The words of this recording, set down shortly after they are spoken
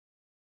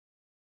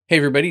Hey,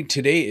 everybody.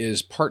 Today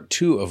is part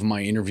two of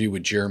my interview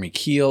with Jeremy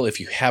Keel. If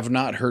you have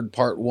not heard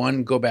part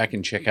one, go back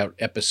and check out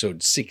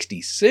episode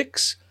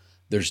 66.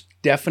 There's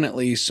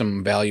definitely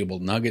some valuable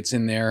nuggets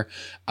in there.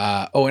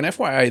 And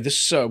FYI,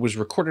 this was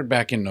recorded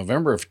back in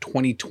November of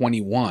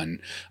 2021.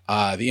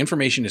 The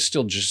information is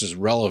still just as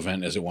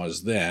relevant as it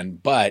was then,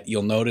 but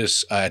you'll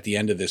notice at the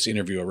end of this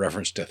interview a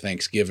reference to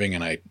Thanksgiving,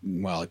 and I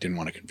didn't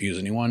want to confuse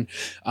anyone.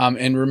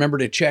 And remember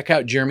to check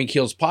out Jeremy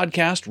Keel's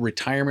podcast,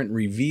 Retirement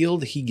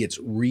Revealed. He gets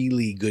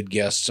really good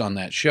guests on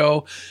that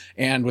show.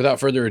 And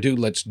without further ado,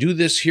 let's do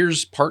this.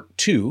 Here's part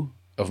two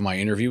of my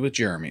interview with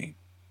Jeremy.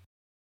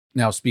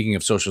 Now, speaking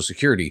of Social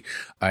Security,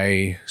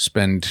 I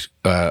spend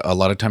a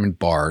lot of time in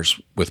bars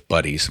with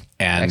buddies.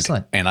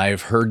 Excellent. And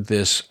I've heard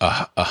this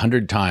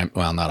 100 times.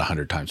 Well, not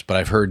 100 times, but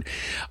I've heard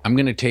I'm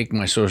going to take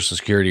my Social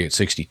Security at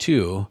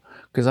 62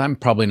 because I'm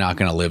probably not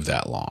going to live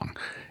that long.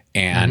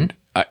 And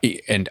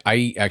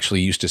I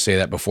actually used to say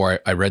that before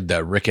I read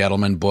the Rick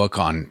Edelman book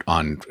on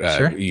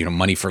Sure.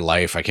 Money for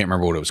Life. I can't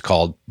remember what it was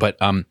called, but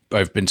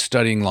I've been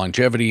studying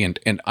longevity, and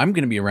I'm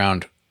going to be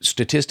around.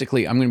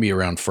 Statistically, I'm going to be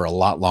around for a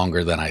lot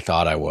longer than I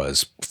thought I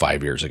was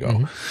 5 years ago.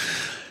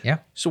 Mm-hmm. Yeah.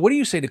 So what do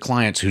you say to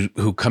clients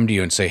who come to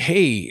you and say,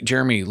 hey,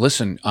 Jeremy,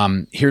 listen,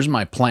 here's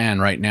my plan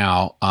right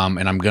now,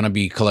 and I'm going to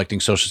be collecting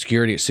Social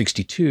Security at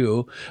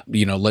 62.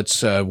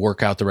 Let's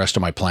work out the rest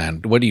of my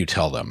plan. What do you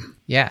tell them?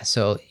 Yeah.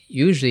 So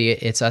usually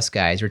it's us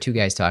guys. We're two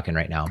guys talking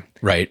right now.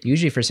 Right.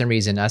 Usually for some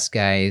reason, us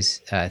guys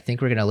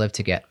think we're going to live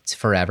to get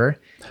forever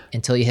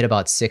until you hit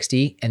about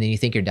 60, and then you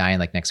think you're dying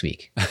like next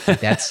week.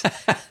 That's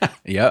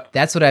Yep.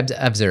 That's what I've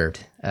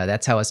observed.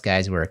 That's how us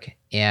guys work.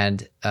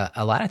 And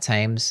a lot of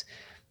times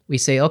we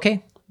say,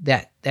 okay,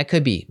 that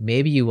could be.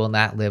 Maybe you will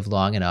not live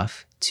long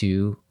enough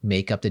to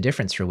make up the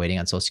difference for waiting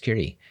on Social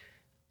Security.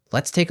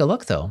 Let's take a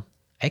look, though.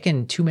 I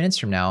can 2 minutes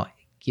from now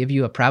give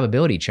you a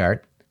probability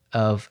chart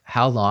of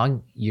how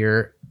long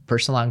your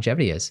personal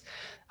longevity is.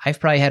 I've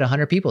probably had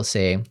 100 people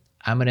say,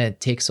 I'm going to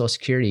take Social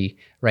Security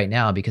right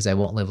now because I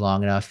won't live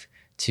long enough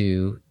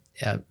to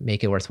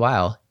make it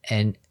worthwhile.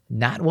 And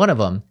not one of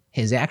them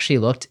has actually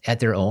looked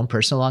at their own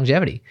personal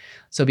longevity.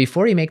 So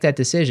before you make that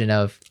decision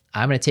of,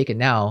 I'm going to take it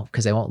now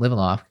because I won't live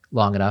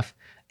long enough,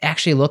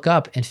 actually look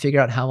up and figure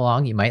out how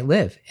long you might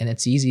live. And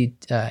it's easy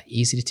to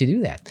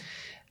do that.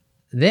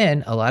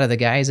 Then a lot of the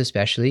guys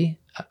especially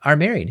are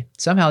married.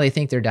 Somehow they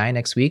think they're dying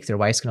next week. Their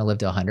wife's going to live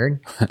to 100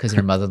 because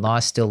their mother-in-law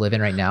is still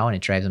living right now and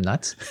it drives them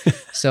nuts.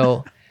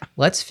 So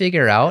let's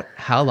figure out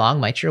how long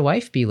might your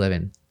wife be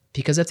living?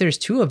 Because if there's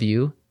two of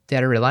you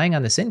that are relying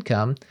on this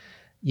income,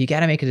 you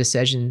got to make a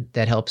decision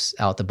that helps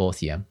out the both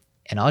of you.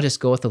 And I'll just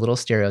go with a little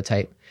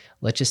stereotype.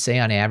 Let's just say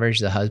on average,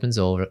 the husband's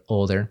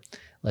older.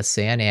 Let's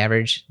say on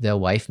average, the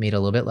wife made a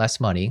little bit less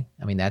money.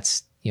 I mean,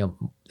 that's the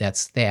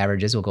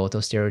averages. We'll go with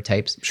those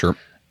stereotypes. Sure.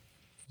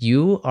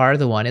 You are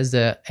the one as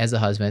the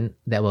husband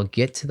that will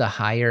get to the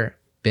higher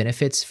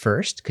benefits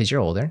first because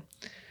you're older.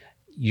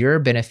 Your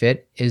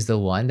benefit is the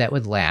one that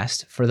would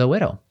last for the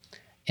widow.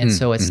 And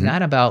so it's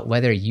not about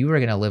whether you are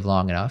going to live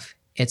long enough.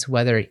 It's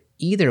whether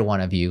either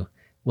one of you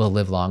will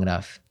live long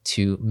enough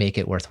to make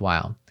it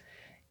worthwhile.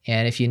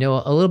 And if you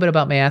know a little bit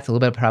about math, a little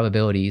bit of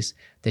probabilities,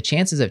 the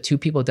chances of two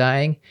people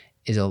dying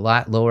is a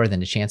lot lower than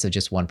the chance of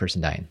just one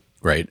person dying.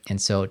 Right.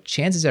 And so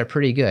chances are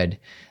pretty good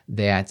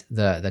that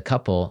the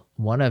couple,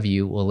 one of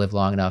you will live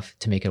long enough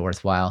to make it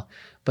worthwhile.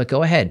 But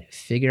go ahead,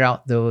 figure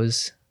out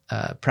those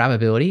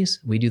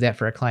probabilities. We do that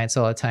for our clients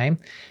all the time.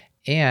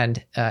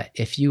 And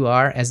if you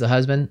are, as the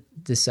husband,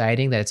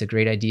 deciding that it's a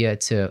great idea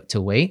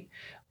to wait,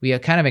 we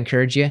kind of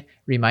encourage you,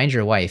 remind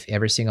your wife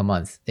every single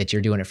month that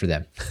you're doing it for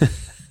them.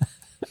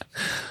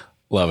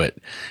 Love it.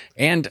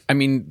 And I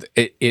mean,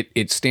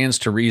 it stands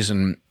to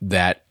reason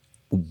that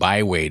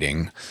by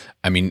waiting,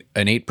 I mean,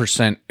 an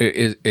 8%,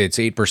 it's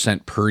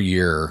 8% per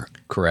year,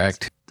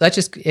 correct?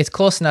 It's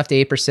close enough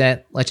to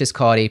 8%. Let's just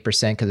call it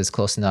 8% because it's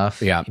close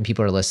enough. Yeah. And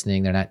people are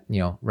listening. They're not,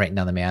 writing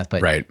down the math,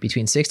 but right.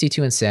 Between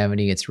 62 and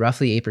 70, it's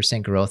roughly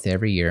 8% growth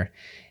every year.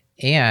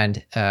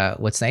 And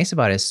what's nice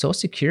about it is Social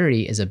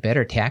Security is a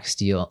better tax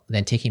deal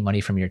than taking money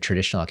from your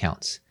traditional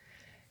accounts.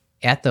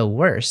 At the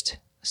worst,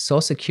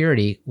 Social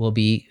Security will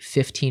be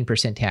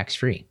 15%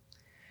 tax-free.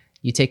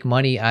 You take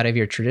money out of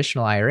your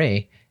traditional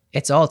IRA,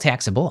 it's all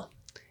taxable.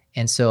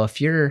 And so if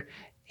you're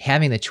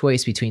having the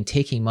choice between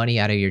taking money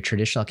out of your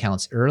traditional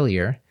accounts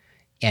earlier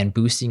and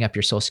boosting up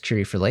your Social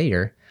Security for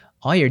later,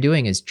 all you're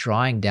doing is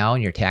drawing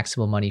down your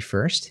taxable money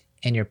first,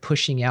 and you're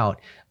pushing out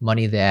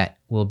money that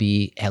will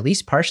be at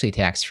least partially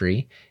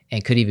tax-free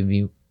and could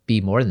even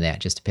be more than that,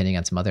 just depending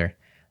on some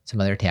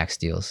other tax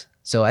deals.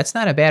 So that's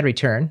not a bad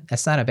return.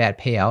 That's not a bad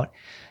payout.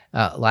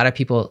 A lot of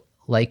people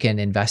liken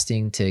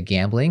investing to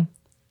gambling.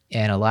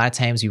 And a lot of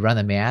times we run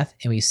the math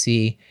and we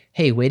see,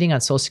 hey, waiting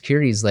on Social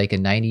Security is like a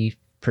 90%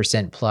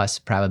 plus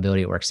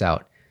probability it works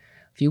out.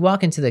 If you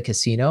walk into the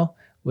casino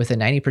with a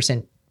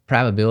 90%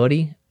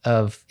 probability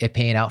of it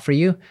paying out for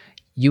you,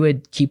 you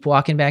would keep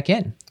walking back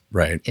in.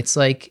 Right. It's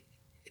like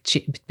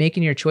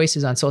making your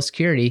choices on Social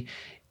Security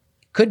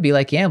could be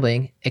like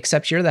gambling,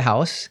 except you're the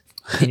house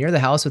and you're the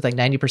house with like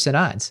 90%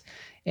 odds.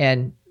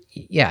 And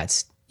yeah,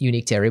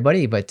 unique to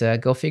everybody, but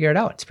go figure it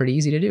out. It's pretty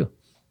easy to do.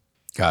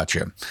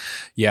 Gotcha.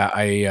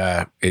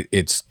 Yeah,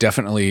 it's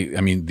definitely,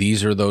 I mean,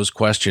 these are those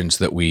questions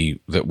that we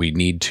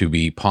need to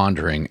be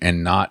pondering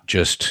and not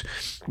just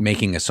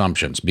making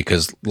assumptions,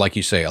 because like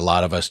you say, a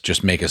lot of us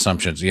just make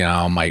assumptions. You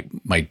know,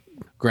 my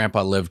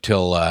grandpa lived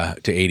till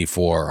to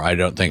 84. I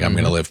don't think I'm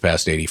going to live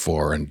past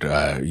 84. And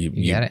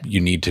you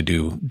need to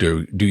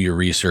do your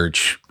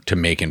research to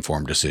make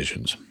informed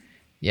decisions.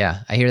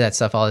 Yeah, I hear that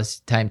stuff all this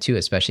time too,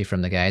 especially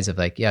from the guys of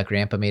like, yeah,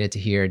 grandpa made it to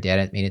here,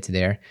 dad made it to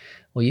there.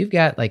 Well, you've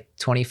got like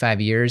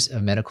 25 years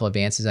of medical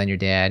advances on your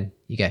dad.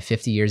 You got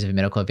 50 years of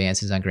medical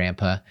advances on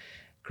grandpa.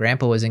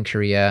 Grandpa was in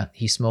Korea.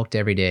 He smoked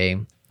every day.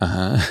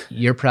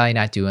 You're probably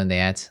not doing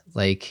that.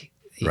 Like,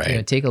 right. You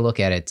know, take a look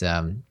at it.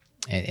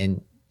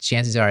 And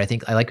chances are, I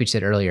like what you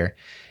said earlier,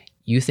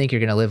 you think you're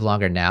going to live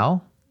longer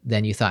now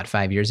than you thought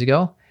 5 years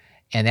ago.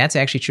 And that's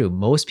actually true.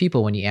 Most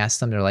people, when you ask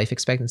them their life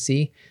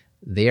expectancy,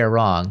 they are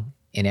wrong.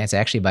 And that's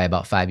actually by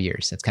about 5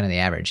 years. That's kind of the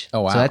average.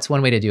 Oh, wow. So that's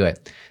one way to do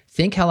it.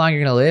 Think how long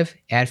you're going to live,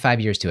 add 5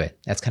 years to it.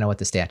 That's kind of what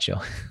the stats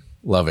show.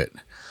 Love it.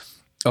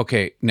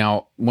 Okay.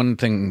 Now, one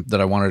thing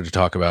that I wanted to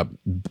talk about,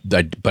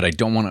 but I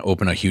don't want to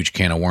open a huge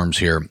can of worms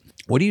here.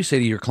 What do you say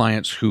to your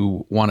clients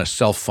who want to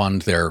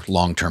self-fund their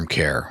long-term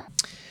care?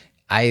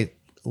 I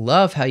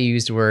love how you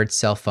use the word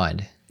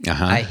self-fund.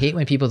 I hate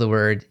when people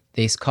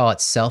they call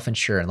it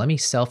self-insure. Let me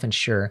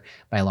self-insure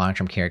my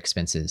long-term care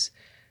expenses.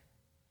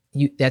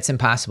 That's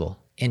impossible.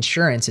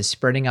 Insurance is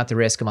spreading out the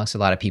risk amongst a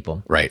lot of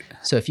people. Right.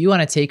 So if you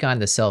want to take on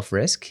the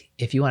self-risk,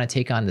 if you want to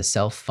take on the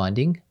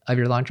self-funding of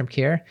your long-term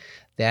care,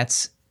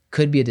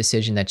 could be a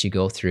decision that you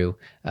go through.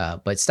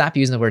 But stop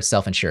using the word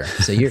self-insure.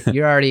 So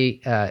you're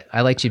already,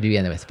 I liked you to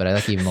begin with, but I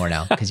like you even more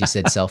now because you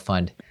said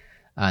self-fund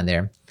on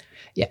there.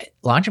 Yeah,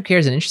 long-term care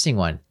is an interesting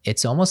one.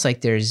 It's almost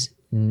like there's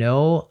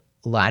no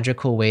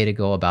logical way to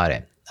go about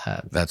it.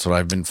 That's what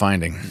I've been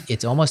finding.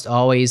 It's almost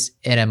always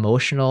an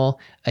emotional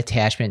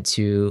attachment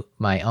to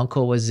my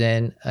uncle was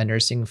in a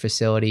nursing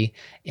facility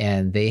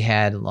and they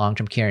had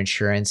long-term care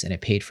insurance and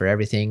it paid for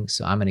everything,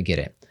 so I'm going to get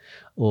it.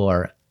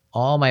 Or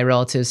all my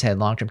relatives had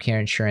long-term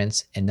care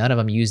insurance and none of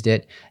them used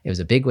it. It was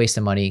a big waste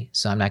of money,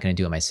 so I'm not going to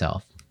do it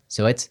myself.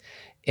 So it's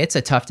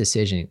a tough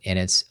decision, and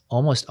it's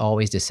almost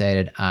always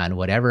decided on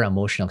whatever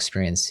emotional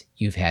experience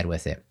you've had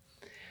with it.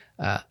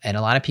 And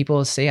a lot of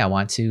people say, I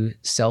want to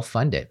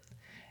self-fund it.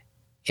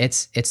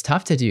 It's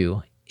tough to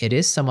do. It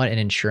is somewhat an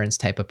insurance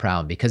type of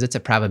problem because it's a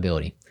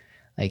probability.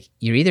 Like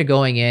you're either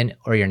going in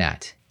or you're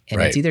not. And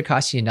right. It's either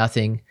costing you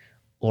nothing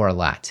or a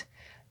lot.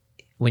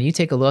 When you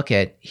take a look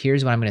at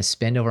here's what I'm going to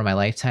spend over my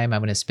lifetime, I'm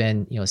going to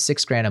spend,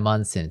 $6,000 a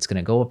month and it's going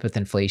to go up with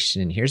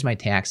inflation and here's my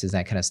taxes,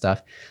 that kind of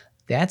stuff.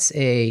 That's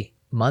a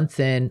month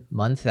in,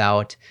 month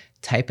out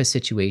type of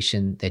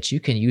situation that you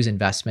can use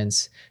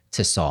investments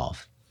to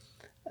solve.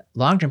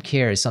 Long-term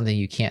care is something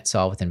you can't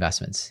solve with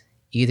investments.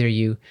 Either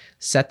you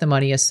set the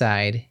money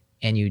aside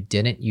and you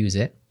didn't use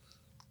it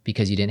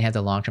because you didn't have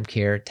the long-term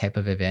care type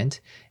of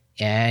event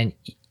and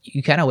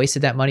you kind of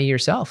wasted that money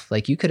yourself.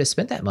 Like you could have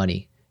spent that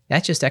money.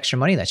 That's just extra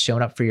money that's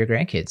showing up for your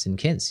grandkids and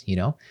kids,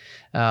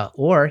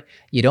 or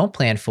you don't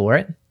plan for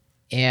it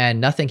and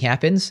nothing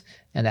happens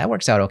and that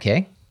works out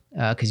okay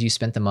because you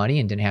spent the money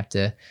and didn't have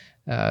to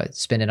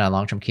spend it on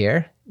long-term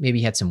care. Maybe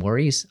you had some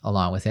worries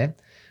along with it,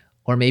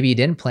 or maybe you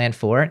didn't plan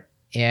for it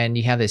and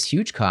you have this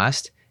huge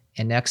cost.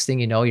 And next thing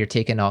you know, you're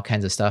taking all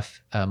kinds of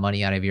stuff,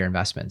 money out of your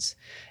investments.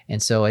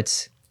 And so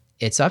it's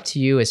up to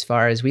you as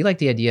far as we like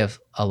the idea of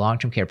a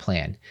long-term care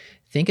plan.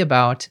 Think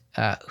about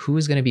who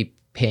is going to be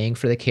paying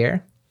for the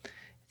care.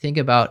 Think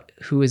about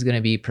who is going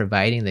to be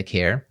providing the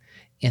care.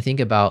 And think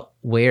about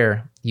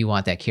where you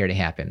want that care to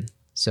happen.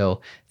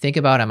 So think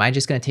about, am I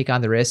just going to take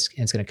on the risk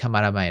and it's going to come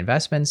out of my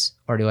investments?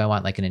 Or do I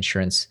want like an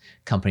insurance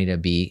company to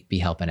be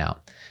helping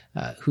out?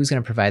 Who's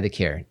going to provide the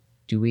care?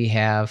 Do we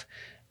have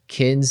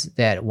kids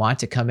that want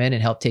to come in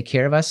and help take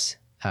care of us?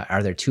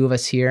 Are there two of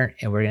us here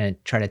and we're going to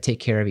try to take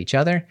care of each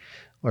other?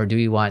 Or do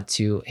we want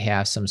to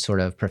have some sort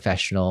of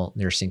professional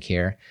nursing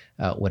care,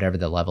 whatever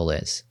the level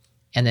is?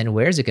 And then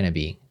where is it going to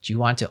be? Do you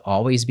want to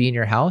always be in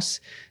your house?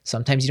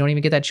 Sometimes you don't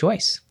even get that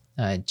choice.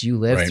 Do you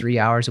live 3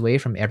 hours away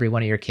from every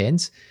one of your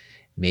kids?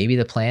 Maybe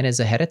the plan is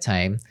ahead of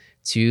time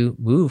to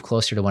move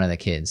closer to one of the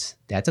kids.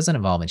 That doesn't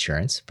involve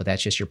insurance, but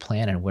that's just your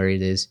plan on where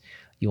it is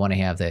you want to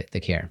have the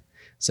care.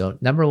 So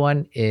number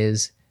one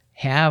is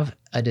have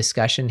a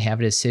discussion, have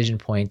a decision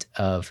point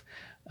of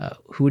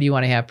who do you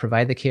want to have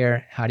provide the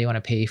care? How do you want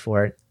to pay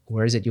for it?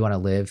 Where is it you want to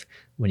live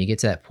when you get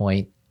to that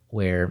point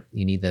where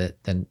you need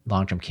the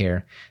long-term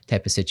care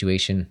type of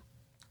situation?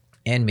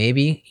 And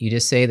maybe you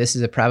just say this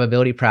is a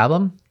probability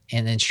problem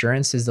and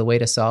insurance is the way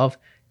to solve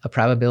a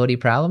probability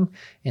problem.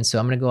 And so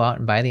I'm going to go out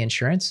and buy the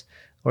insurance.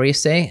 Or you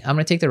say, I'm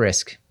going to take the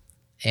risk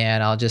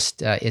and I'll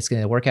just, it's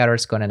going to work out or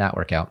it's going to not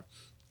work out.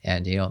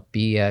 And,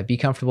 be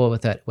comfortable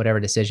with that, whatever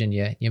decision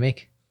you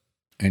make.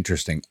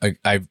 Interesting.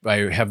 I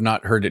have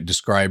not heard it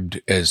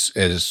described as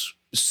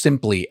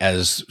simply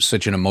as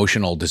such an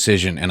emotional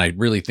decision. And I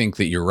really think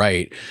that you're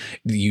right.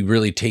 You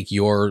really take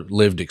your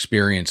lived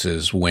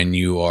experiences when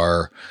you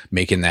are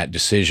making that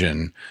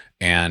decision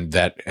And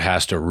that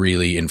has to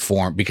really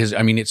inform, because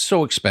I mean, it's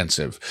so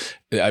expensive.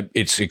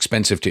 It's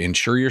expensive to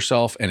insure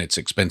yourself, and it's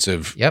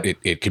expensive. Yep.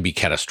 It could be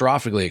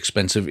catastrophically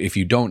expensive if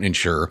you don't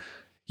insure.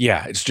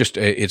 Yeah, it's just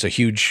it's a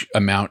huge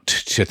amount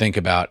to think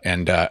about,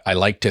 and I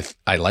like to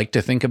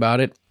think about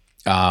it,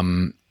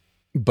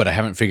 but I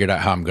haven't figured out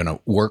how I'm going to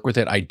work with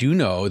it. I do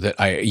know that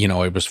I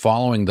was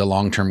following the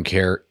long-term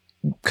care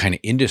kind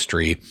of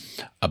industry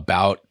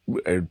about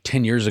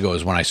 10 years ago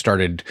is when I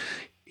started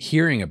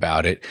hearing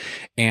about it,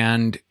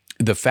 and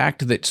the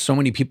fact that so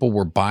many people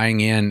were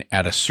buying in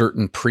at a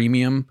certain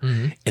premium,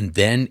 and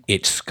then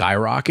it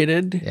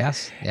skyrocketed.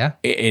 Yes. Yeah.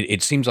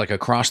 It seems like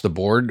across the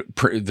board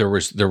there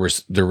was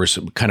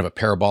kind of a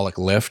parabolic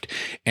lift,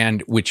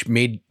 and which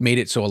made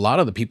it so a lot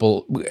of the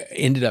people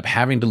ended up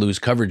having to lose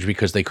coverage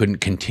because they couldn't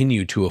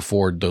continue to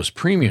afford those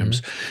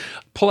premiums.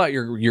 Pull out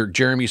your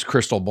Jeremy's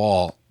crystal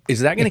ball.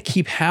 Is that going to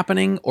keep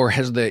happening, or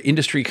has the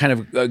industry kind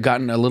of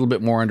gotten a little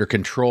bit more under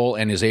control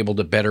and is able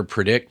to better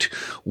predict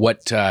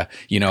what,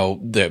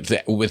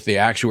 with the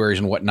actuaries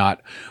and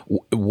whatnot,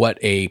 what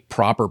a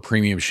proper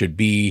premium should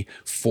be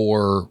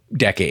for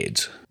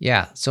decades?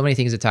 Yeah. So many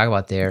things to talk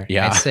about there.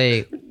 Yeah. I'd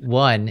say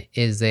one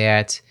is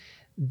that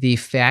the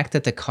fact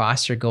that the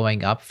costs are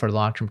going up for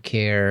long-term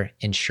care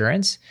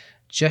insurance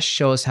just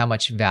shows how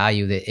much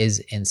value there is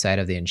inside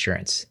of the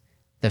insurance.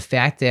 The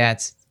fact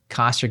that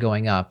costs are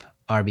going up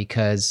are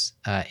because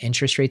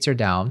interest rates are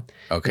down,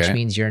 Okay. which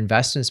means your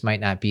investments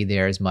might not be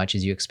there as much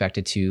as you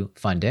expected to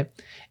fund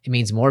it. It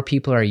means more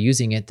people are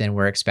using it than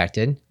were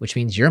expected, which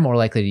means you're more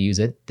likely to use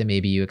it than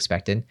maybe you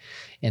expected.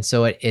 And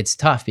so it's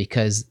tough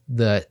because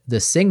the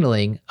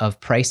signaling of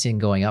pricing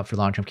going up for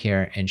long-term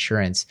care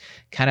insurance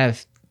kind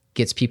of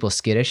gets people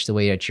skittish the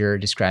way that you're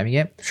describing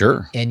it.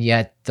 Sure. And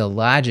yet the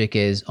logic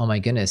is, oh my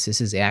goodness,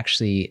 this is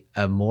actually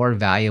a more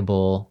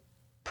valuable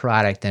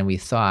product than we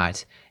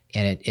thought.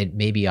 And it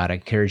maybe ought to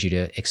encourage you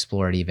to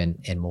explore it even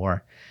and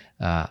more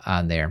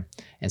on there.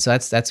 And so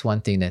that's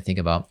one thing to think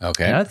about.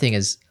 Okay. Another thing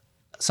is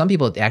some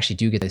people actually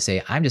do get to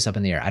say, I'm just up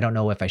in the air. I don't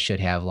know if I should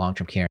have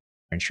long-term care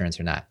insurance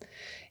or not.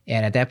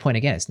 And at that point,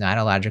 again, it's not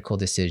a logical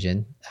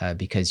decision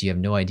because you have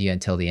no idea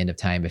until the end of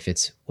time if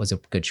it was a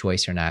good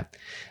choice or not.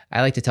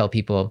 I like to tell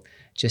people,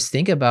 just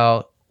think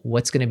about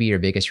what's going to be your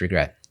biggest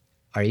regret.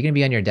 Are you going to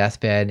be on your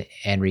deathbed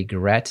and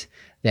regret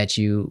that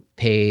you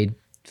paid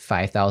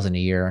 $5,000 a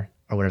year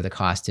or whatever the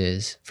cost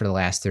is for the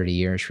last 30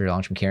 years for your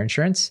long-term care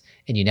insurance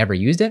and you never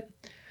used it?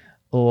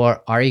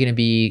 Or are you going to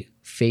be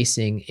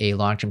facing a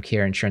long-term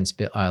care insurance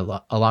bill,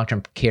 a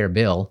long-term care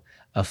bill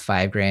of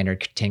 $5,000 or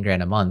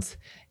 $10,000 a month?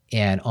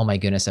 And oh my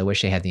goodness, I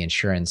wish I had the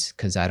insurance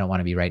because I don't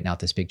want to be writing out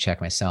this big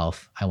check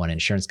myself. I want an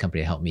insurance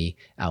company to help me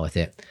out with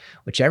it.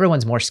 Whichever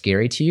one's more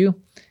scary to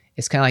you,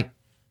 it's kind of like,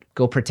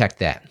 go protect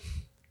that,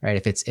 right?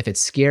 If it's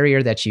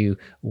scarier that you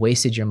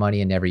wasted your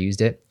money and never used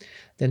it,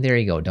 then there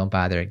you go. Don't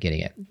bother getting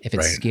it. If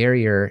it's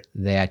scarier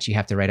that you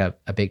have to write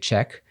a big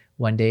check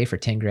one day for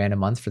 $10,000 a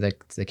month for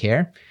the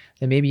care,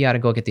 then maybe you ought to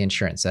go get the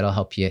insurance. That'll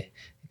help you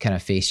kind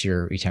of face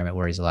your retirement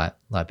worries a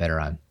lot better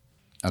on.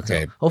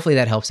 Okay. So hopefully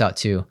that helps out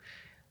too.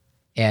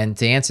 And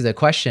to answer the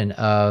question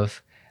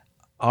of,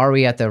 are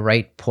we at the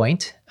right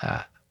point?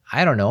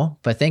 I don't know,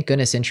 but thank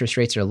goodness interest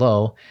rates are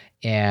low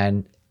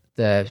and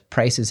the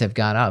prices have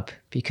gone up,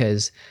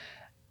 because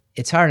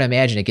it's hard to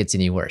imagine it gets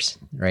any worse,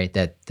 right?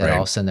 That all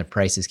of a sudden the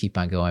prices keep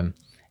on going.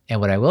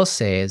 And what I will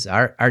say is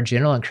our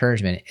general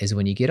encouragement is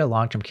when you get a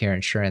long-term care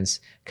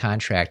insurance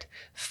contract,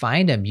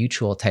 find a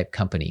mutual type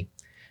company,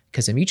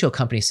 because a mutual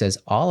company says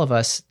all of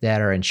us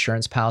that are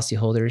insurance policy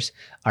holders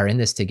are in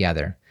this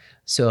together.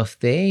 So if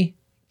they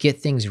get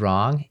things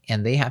wrong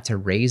and they have to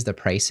raise the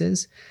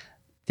prices,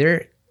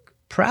 they're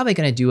probably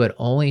going to do it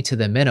only to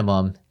the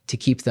minimum to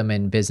keep them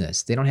in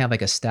business. They don't have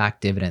like a stock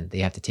dividend they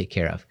have to take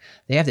care of.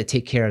 They have to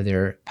take care of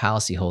their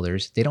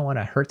policyholders. They don't want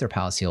to hurt their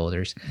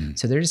policyholders.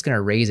 So they're just going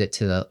to raise it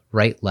to the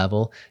right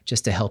level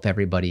just to help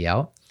everybody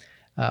out.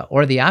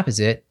 Or the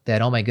opposite,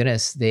 that, oh my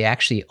goodness, they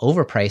actually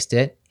overpriced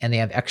it and they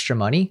have extra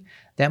money.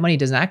 That money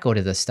does not go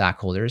to the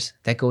stockholders.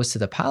 That goes to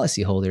the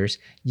policyholders.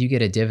 You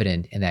get a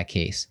dividend in that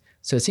case.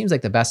 So it seems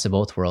like the best of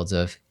both worlds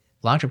of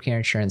long-term care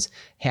insurance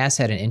has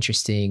had an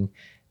interesting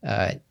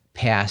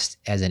past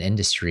as an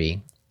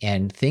industry.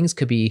 And things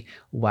could be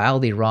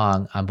wildly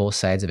wrong on both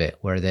sides of it,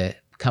 where the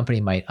company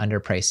might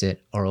underprice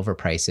it or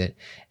overprice it.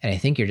 And I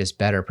think you're just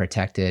better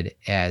protected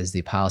as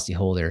the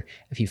policyholder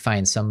if you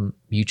find some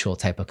mutual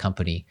type of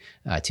company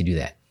to do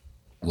that.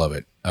 Love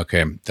it.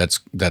 Okay.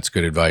 That's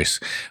good advice.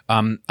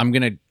 I'm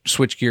going to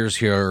switch gears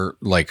here,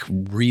 like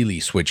really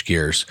switch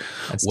gears.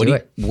 Let's do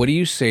it. What do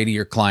you say to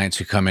your clients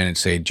who come in and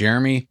say,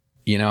 Jeremy,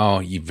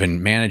 you've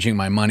been managing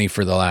my money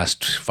for the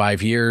last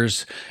 5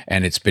 years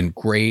and it's been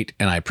great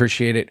and I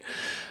appreciate it,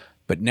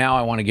 but now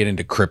I want to get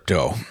into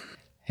crypto.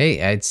 Hey,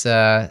 it's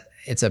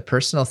a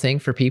personal thing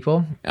for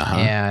people.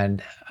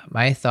 And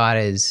my thought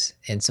is,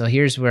 and so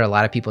here's where a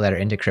lot of people that are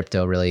into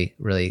crypto really,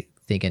 really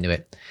think into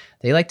it.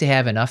 They like to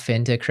have enough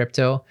into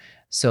crypto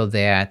so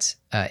that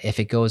if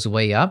it goes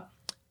way up,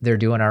 they're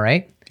doing all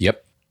right.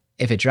 Yep.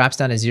 If it drops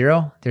down to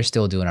zero, they're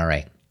still doing all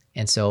right.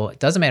 And so it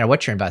doesn't matter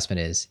what your investment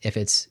is, if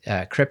it's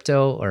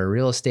crypto or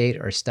real estate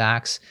or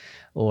stocks,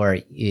 or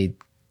you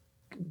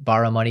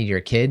borrow money to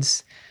your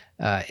kids,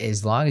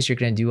 as long as you're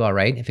going to do all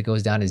right. If it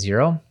goes down to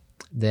zero,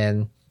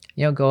 then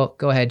go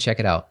ahead, check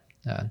it out.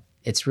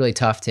 It's really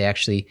tough to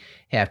actually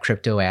have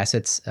crypto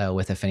assets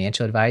with a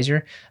financial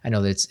advisor. I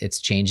know that it's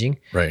changing,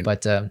 right?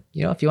 But if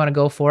you want to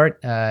go for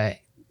it,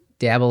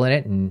 dabble in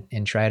it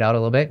and try it out a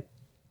little bit,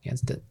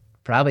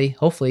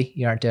 hopefully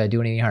you aren't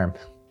doing any harm.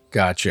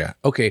 Gotcha.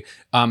 Okay.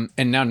 And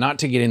now, not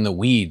to get in the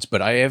weeds,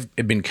 but I have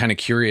been kind of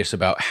curious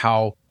about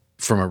how,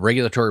 from a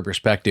regulatory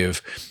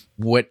perspective,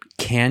 what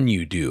can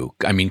you do?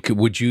 I mean,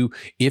 would you,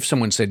 if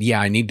someone said,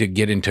 yeah, I need to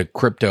get into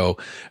crypto,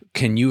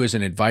 can you as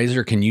an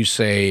advisor, can you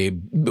say,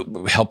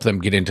 help them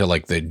get into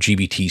like the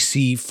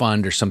GBTC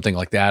fund or something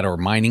like that, or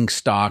mining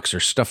stocks or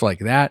stuff like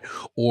that?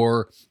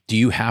 Or do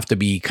you have to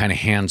be kind of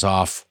hands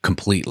off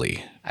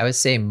completely? I would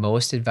say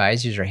most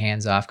advisors are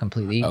hands off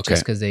completely,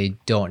 just because they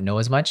don't know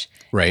as much.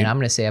 Right. And I'm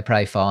going to say I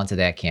probably fall into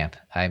that camp.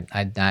 I'm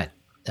not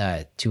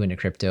too into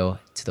crypto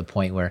to the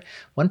point where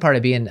one part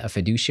of being a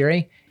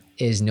fiduciary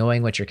is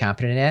knowing what you're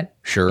competent at.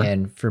 Sure.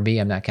 And for me,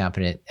 I'm not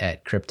competent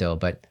at crypto,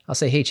 but I'll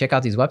say, hey, check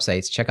out these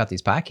websites, check out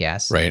these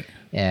podcasts. Right.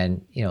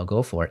 And,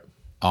 go for it.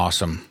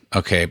 Awesome.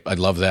 Okay. I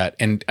love that.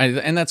 And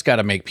that's got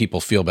to make people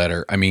feel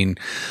better. I mean,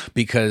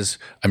 because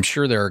I'm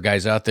sure there are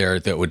guys out there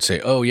that would say,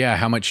 oh yeah,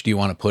 how much do you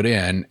want to put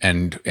in?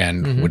 And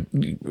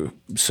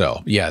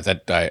so yeah,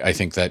 I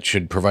think that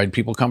should provide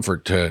people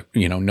comfort to,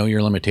 know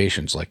your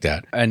limitations like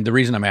that. And the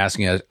reason I'm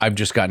asking is I've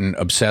just gotten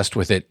obsessed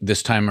with it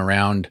this time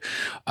around,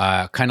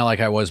 kind of like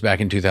I was back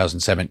in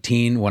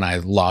 2017 when I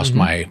lost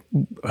my,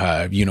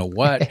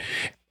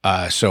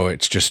 so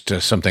it's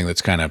just something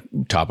that's kind of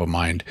top of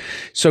mind.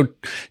 So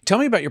tell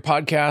me about your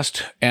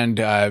podcast and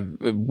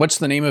what's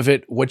the name of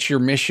it? What's your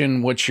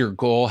mission? What's your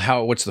goal?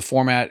 What's the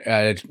format?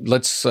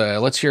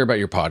 Let's hear about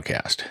your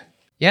podcast.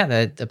 Yeah,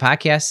 the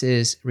podcast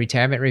is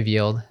Retirement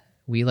Revealed.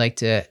 We like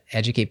to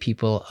educate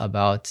people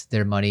about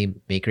their money,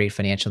 make great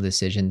financial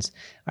decisions.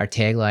 Our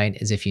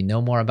tagline is, if you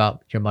know more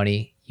about your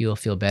money, you will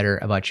feel better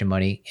about your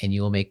money and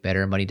you will make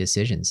better money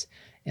decisions.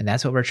 And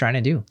that's what we're trying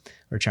to do.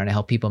 We're trying to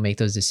help people make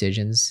those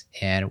decisions.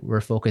 And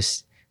we're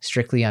focused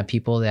strictly on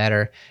people that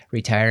are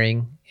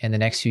retiring in the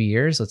next few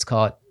years. Let's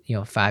call it,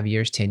 5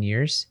 years, 10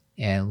 years,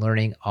 and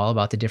learning all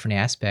about the different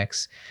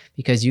aspects,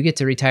 because you get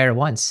to retire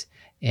once.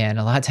 And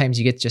a lot of times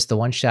you get just the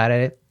one shot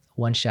at it,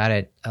 one shot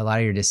at a lot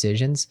of your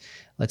decisions.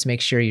 Let's make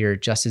sure you're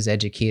just as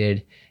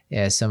educated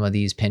as some of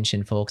these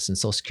pension folks and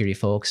Social Security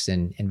folks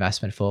and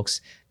investment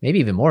folks, maybe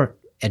even more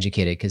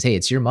educated, because, hey,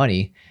 it's your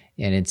money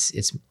and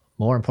it's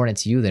more important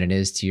to you than it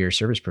is to your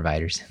service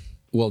providers.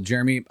 Well,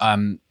 Jeremy,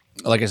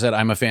 like I said,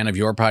 I'm a fan of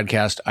your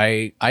podcast.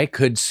 I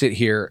could sit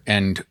here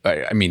and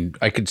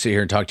I could sit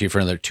here and talk to you for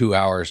another 2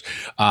 hours,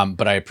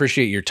 but I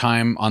appreciate your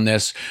time on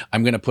this.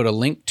 I'm going to put a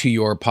link to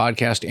your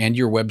podcast and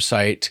your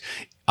website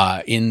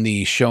in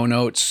the show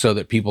notes so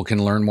that people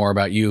can learn more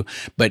about you.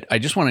 But I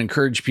just want to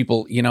encourage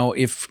people,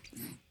 if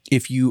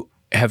you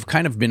have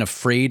kind of been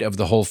afraid of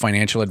the whole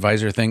financial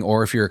advisor thing,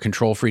 or if you're a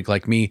control freak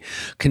like me,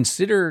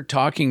 consider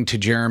talking to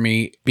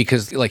Jeremy,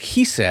 because like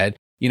he said,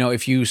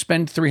 if you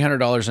spend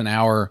 $300 an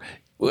hour,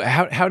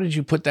 how did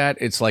you put that?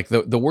 It's like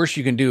the worst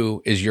you can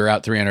do is you're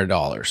out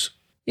 $300.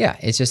 Yeah.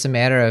 It's just a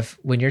matter of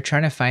when you're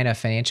trying to find a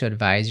financial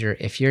advisor,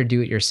 if you're a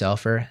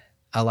do-it-yourselfer,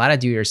 a lot of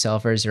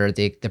do-it-yourselfers, or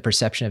the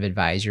perception of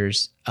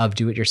advisors of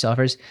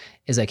do-it-yourselfers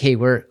is like, hey,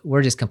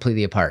 we're just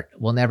completely apart.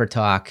 We'll never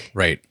talk.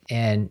 Right.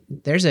 And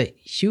there's a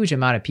huge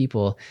amount of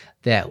people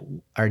that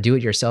are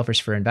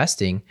do-it-yourselfers for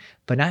investing,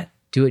 but not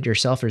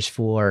do-it-yourselfers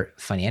for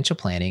financial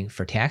planning,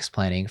 for tax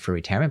planning, for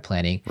retirement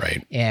planning.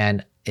 Right.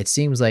 And it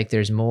seems like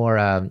there's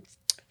more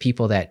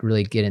people that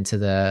really get into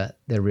the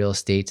real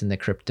estate and the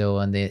crypto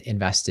and the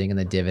investing and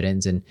the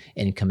dividends and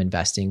income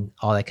investing,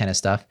 all that kind of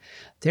stuff.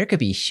 There could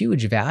be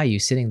huge value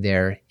sitting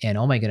there. And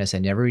oh my goodness, I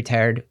never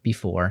retired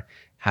before.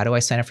 How do I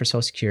sign up for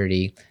Social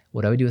Security?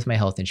 What do I do with my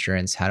health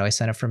insurance? How do I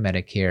sign up for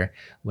Medicare?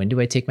 When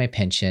do I take my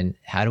pension?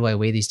 How do I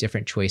weigh these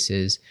different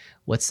choices?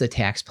 What's the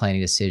tax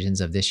planning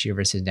decisions of this year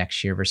versus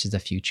next year versus the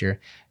future?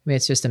 I mean,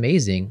 it's just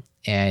amazing.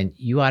 And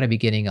you ought to be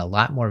getting a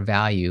lot more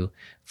value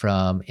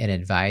from an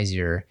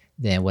advisor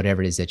than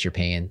whatever it is that you're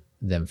paying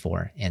them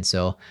for. And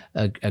so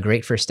a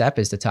great first step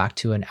is to talk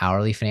to an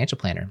hourly financial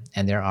planner.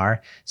 And there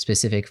are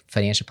specific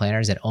financial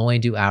planners that only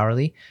do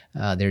hourly.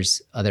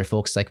 There's other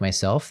folks like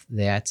myself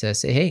that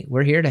say, hey,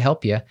 we're here to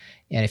help you.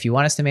 And if you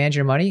want us to manage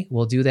your money,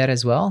 we'll do that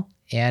as well.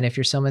 And if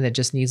you're someone that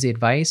just needs the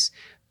advice,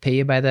 pay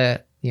you by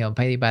the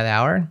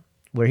hour,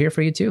 we're here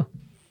for you too.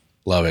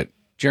 Love it.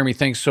 Jeremy,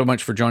 thanks so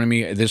much for joining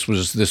me. This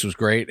was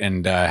great,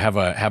 and have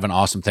an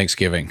awesome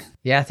Thanksgiving.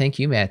 Yeah, thank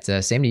you, Matt.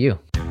 Same to you.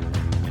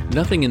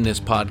 Nothing in this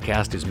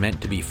podcast is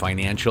meant to be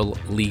financial,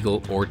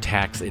 legal, or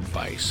tax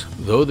advice.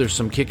 Though there's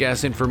some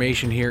kick-ass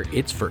information here,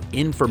 it's for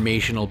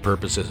informational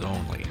purposes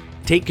only.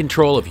 Take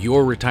control of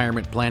your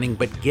retirement planning,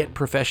 but get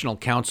professional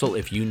counsel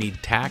if you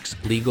need tax,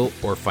 legal,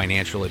 or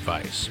financial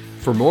advice.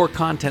 For more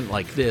content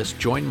like this,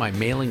 join my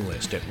mailing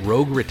list at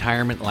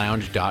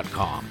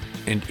rogueretirementlounge.com.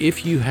 And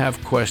if you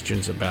have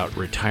questions about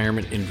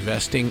retirement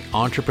investing,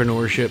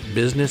 entrepreneurship,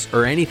 business,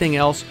 or anything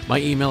else, my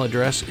email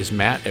address is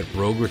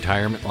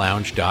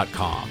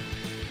matt@rogueretirementlounge.com.